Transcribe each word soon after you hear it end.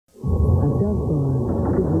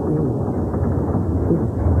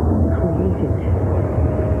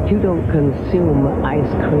You don't consume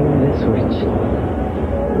ice cream this rich.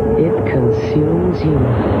 It consumes you.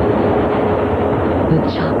 The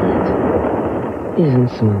chocolate isn't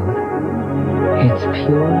smooth. It's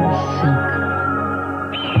pure silk.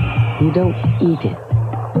 You don't eat it.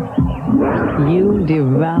 You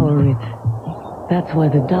devour it. That's why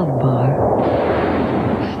the Dove Bar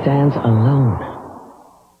stands alone.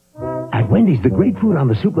 At Wendy's, the great food on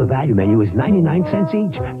the super value menu is 99 cents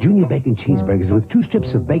each. Junior bacon cheeseburgers with 2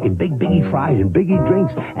 strips of bacon, big biggie fries, and biggie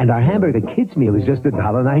drinks. And our hamburger kids meal is just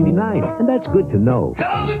 $1.99. And that's good to know.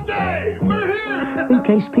 How's the day? We're here! In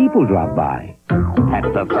case people drop by. At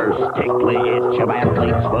the first tickly itch of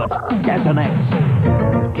athlete's foot, get the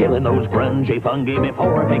next. Killing those grungy fungi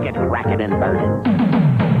before they get racket and burning.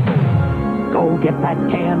 Go get that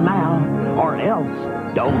can now, or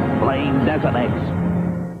else don't blame Desonex.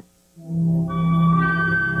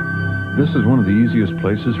 This is one of the easiest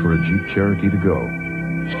places for a Jeep Cherokee to go.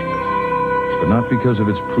 But not because of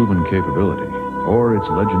its proven capability or its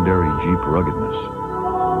legendary Jeep ruggedness.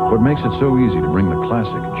 What makes it so easy to bring the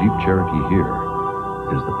classic Jeep Cherokee here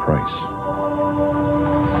is the price.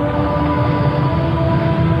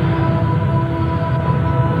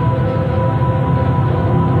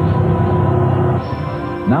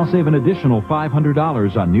 Now save an additional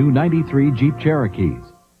 $500 on new 93 Jeep Cherokees.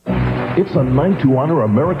 It's a night to honor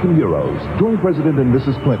American heroes. Join President and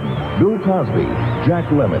Mrs. Clinton, Bill Cosby, Jack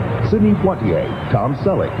Lemmon, Sidney Poitier, Tom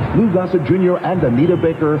Selleck, Lou Gossett Jr., and Anita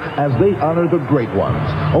Baker as they honor the great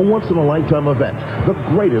ones. A once-in-a-lifetime event. The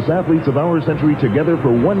greatest athletes of our century together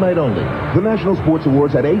for one night only. The National Sports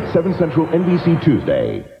Awards at 8, 7 Central, NBC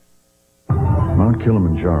Tuesday. Mount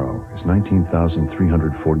Kilimanjaro is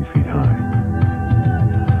 19,340 feet high.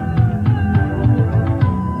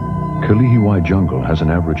 Kalihiwai Jungle has an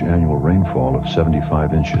average annual rainfall of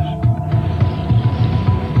 75 inches.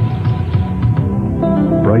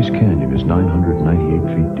 Bryce Canyon is 998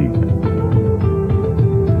 feet deep.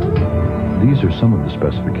 These are some of the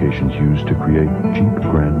specifications used to create Jeep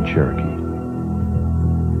Grand Cherokee.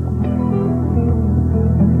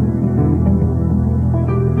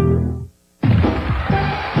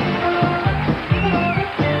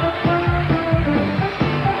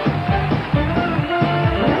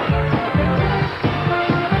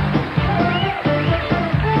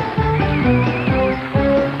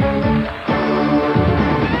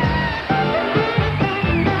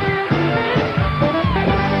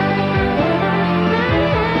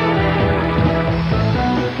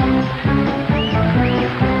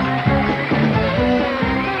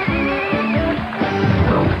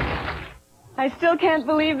 I still can't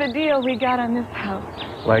believe the deal we got on this house.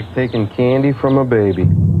 Like taking candy from a baby.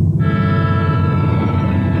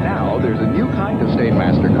 Now there's a new kind of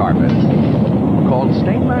Stainmaster carpet called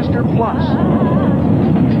Stainmaster Plus.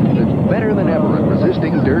 It's better than ever at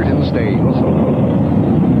resisting dirt and stains.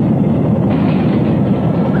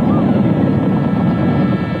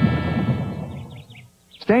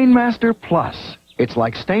 Stainmaster Plus. It's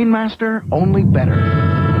like Stainmaster, only better.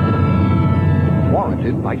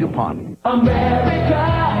 Warranted by DuPont. America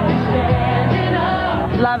is standing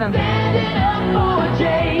up. Love him. Standing up for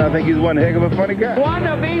Jay. I think he's one heck of a funny guy. One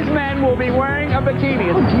of these men will be wearing a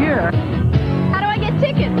bikini. Oh, dear. How do I get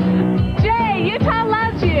tickets? Jay, Utah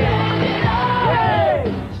loves you. Standing up.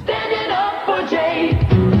 Hey. Standing up for Jay.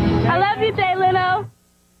 I love you, Jay Leno.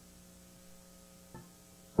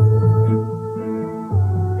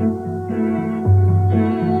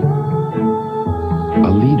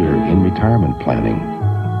 A leader in retirement planning.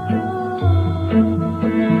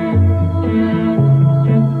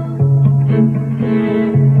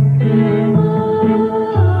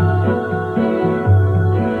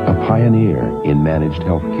 A pioneer in managed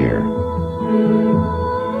health care.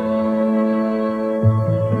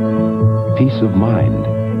 Peace of mind.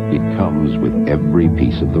 It comes with every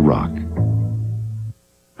piece of the rock.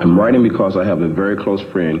 I'm writing because I have a very close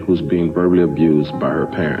friend who's being verbally abused by her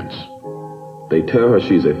parents. They tell her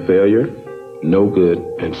she's a failure, no good,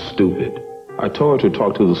 and stupid. I told her to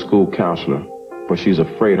talk to the school counselor, but she's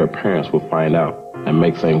afraid her parents will find out and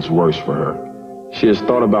make things worse for her. She has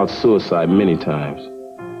thought about suicide many times,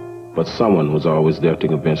 but someone was always there to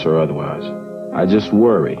convince her otherwise. I just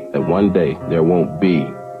worry that one day there won't be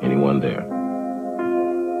anyone there.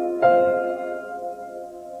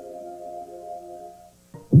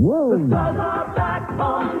 Whoa. The stars are back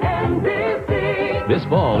on NBC. This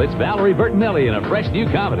fall, it's Valerie Bertinelli in a fresh new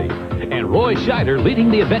comedy, and Roy Scheider leading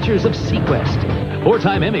the adventures of Sequest.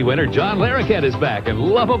 Four-time Emmy winner John Larroquette is back and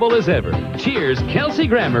lovable as ever. Cheers, Kelsey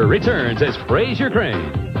Grammer returns as Fraser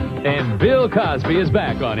Crane. And Bill Cosby is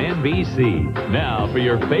back on NBC. Now, for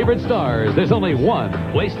your favorite stars, there's only one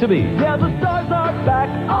place to be. Yeah, the stars are back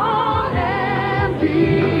on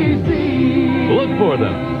NBC. Look for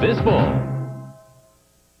them this fall.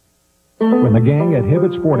 When the gang at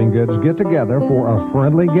Hibbett Sporting Goods get together for a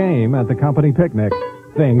friendly game at the company picnic,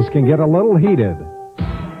 things can get a little heated.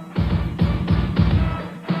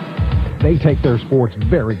 They take their sports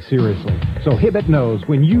very seriously. So Hibbett knows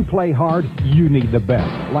when you play hard, you need the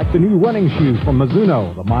best. Like the new running shoes from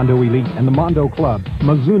Mizuno, the Mondo Elite, and the Mondo Club.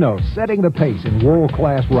 Mizuno setting the pace in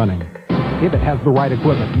world-class running. Hibbett has the right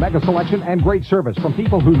equipment, mega selection, and great service from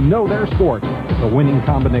people who know their sport. It's a winning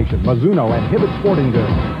combination. Mizuno and Hibbett Sporting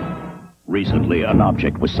Goods. Recently, an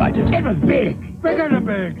object was sighted. It was big. Bigger than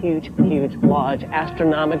big. Huge, huge, large,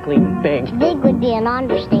 astronomically big. Big would be an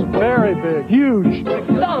understatement. Very big. Huge.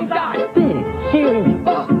 Some guy. Big, huge.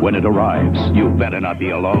 When it arrives, you better not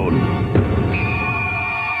be alone.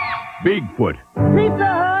 Bigfoot. Pizza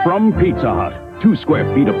Hut. From Pizza Hut. 2 square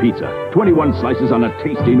feet of pizza. 21 slices on a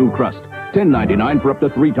tasty new crust. $10.99 for up to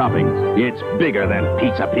 3 toppings. It's bigger than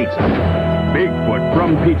pizza. Bigfoot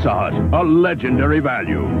from Pizza Hut. A legendary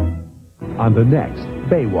value. On the next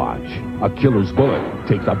Baywatch, a killer's bullet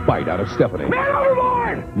takes a bite out of Stephanie, Man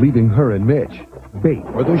overboard! leaving her and Mitch bait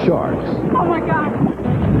for the sharks. Oh, my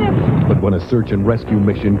God. But when a search and rescue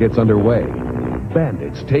mission gets underway,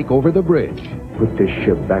 bandits take over the bridge. Put this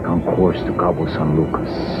ship back on course to Cabo San Lucas.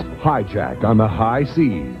 Hijacked on the high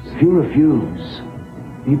seas. If you refuse,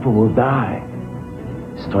 people will die,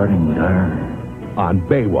 starting with her. On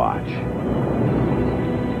Baywatch.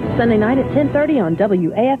 Sunday night at 10:30 on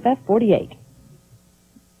WAFF 48.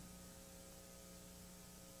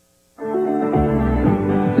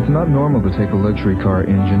 It's not normal to take a luxury car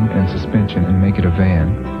engine and suspension and make it a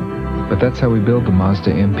van. But that's how we built the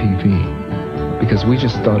Mazda MPV. Because we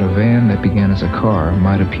just thought a van that began as a car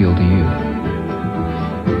might appeal to you.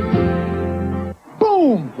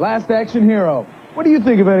 Boom! Last Action Hero. What do you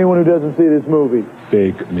think of anyone who doesn't see this movie?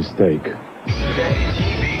 Big mistake.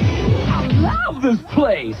 Love this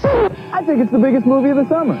place! I think it's the biggest movie of the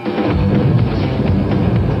summer.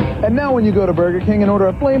 And now when you go to Burger King and order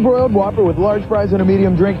a flame-broiled Whopper with large fries and a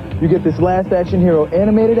medium drink, you get this Last Action Hero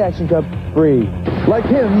animated action cup free. Like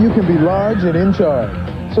him, you can be large and in charge.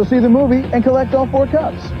 So see the movie and collect all 4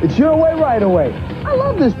 cups. It's your way right away. I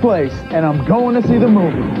love this place, and I'm going to see the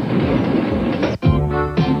movie.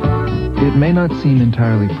 It may not seem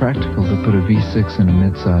entirely practical to put a V6 in a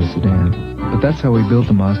mid-size sedan, but that's how we built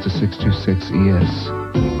the Mazda 626 ES.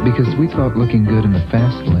 Because we thought looking good in the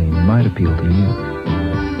fast lane might appeal to you.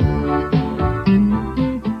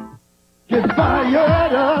 Get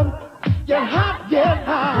fired up. Get hot, get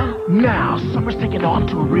hot. Now, summer's taking off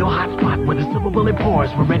to a real hot spot where the silver bullet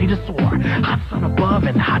pours. We're ready to soar. Hot sun above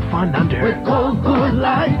and hot fun under. With cold, good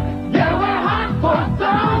light. Yeah, we're hot for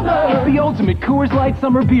summer. It's the ultimate Coors Light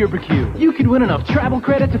Summer Beer Barbecue. You could win enough travel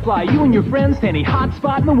credit to fly you and your friends to any hot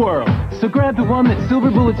spot in the world. So grab the one that's silver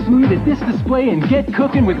bullet smooth at this display and get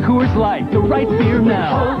cooking with Coors Light, the right beer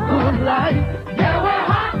now. Cold, good light. Yeah, we're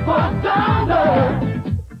hot for summer.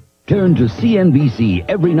 Turn to CNBC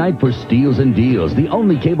every night for Steals and Deals, the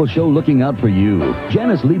only cable show looking out for you.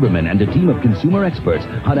 Janice Lieberman and a team of consumer experts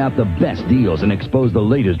hunt out the best deals and expose the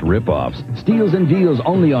latest rip-offs. Steals and Deals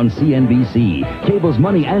only on CNBC, cable's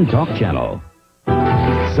money and talk channel.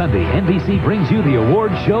 Sunday, NBC brings you the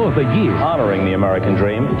award show of the year. Honoring the American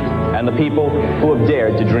dream and the people who have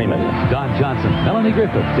dared to dream it. Don Johnson, Melanie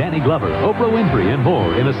Griffith, Danny Glover, Oprah Winfrey, and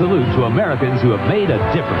more in a salute to Americans who have made a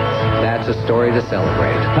difference. That's a story to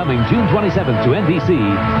celebrate. Coming June 27th to NBC,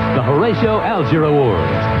 the Horatio Alger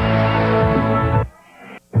Awards.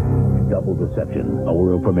 Double Deception, a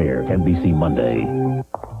world premiere, NBC Monday.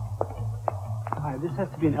 Hi, this has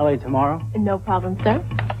to be in LA tomorrow. No problem, sir.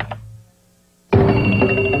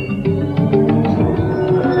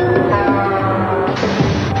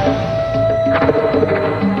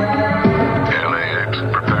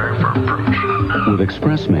 With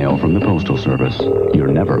express mail from the Postal Service, you're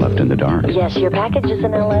never left in the dark. Yes, your package is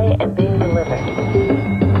in LA and being delivered.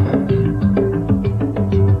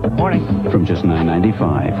 Morning. From just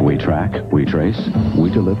 $9.95, we track, we trace, we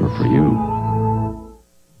deliver for you.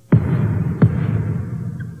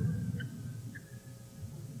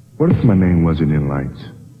 What if my name wasn't in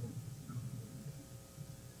lights?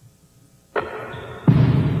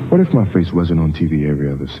 What if my face wasn't on TV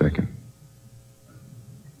every other second?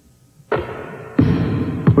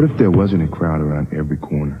 What if there wasn't a crowd around every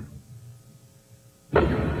corner?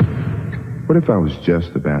 What if I was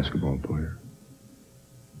just a basketball player?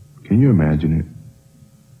 Can you imagine it?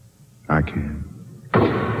 I can.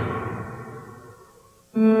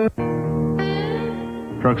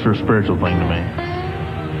 Trucks are a spiritual thing to me.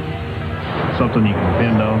 Something you can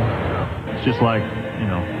depend on. It's just like, you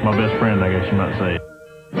know, my best friend, I guess you might say.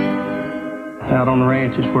 Out on the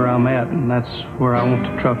ranch is where I'm at, and that's where I want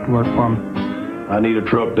the truck to work for me. I need a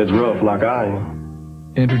truck that's rough like I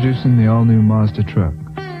am. Introducing the all-new Mazda truck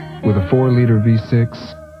with a 4-liter V6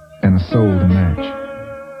 and a soul to match.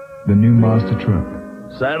 The new Mazda truck.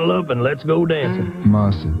 Saddle up and let's go dancing.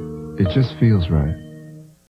 Mazda, it just feels right.